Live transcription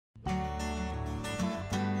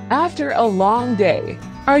After a long day,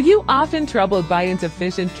 are you often troubled by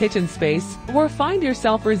insufficient kitchen space or find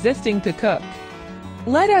yourself resisting to cook?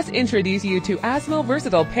 Let us introduce you to Azmile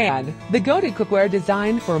Versatile Pan, the go-to cookware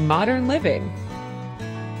designed for modern living.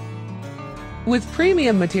 With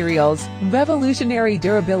premium materials, revolutionary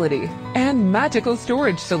durability, and magical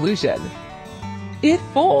storage solution. It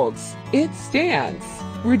folds, it stands,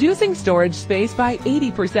 reducing storage space by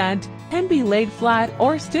 80%, can be laid flat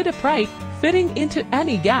or stood upright, fitting into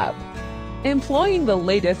any gap. Employing the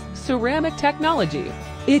latest ceramic technology,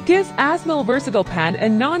 it gives Azmile Versatile Pan a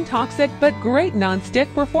non-toxic but great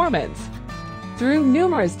non-stick performance. Through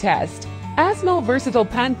numerous tests, Azmile Versatile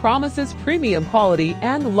Pan promises premium quality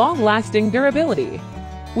and long-lasting durability.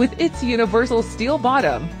 With its universal steel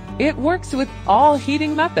bottom, it works with all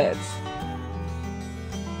heating methods.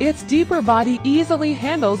 Its deeper body easily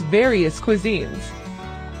handles various cuisines.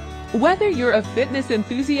 Whether you're a fitness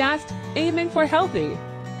enthusiast aiming for healthy,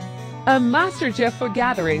 a master chef for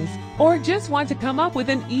gatherings, or just want to come up with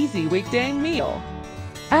an easy weekday meal,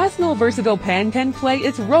 Azmile Versatile Pan can play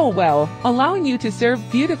its role well, allowing you to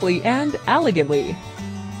serve beautifully and elegantly.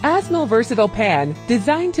 Azmile Versatile Pan,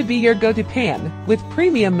 designed to be your go-to pan, with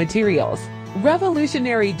premium materials,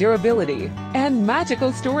 revolutionary durability, and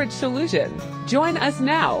magical storage solution. Join us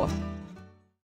now.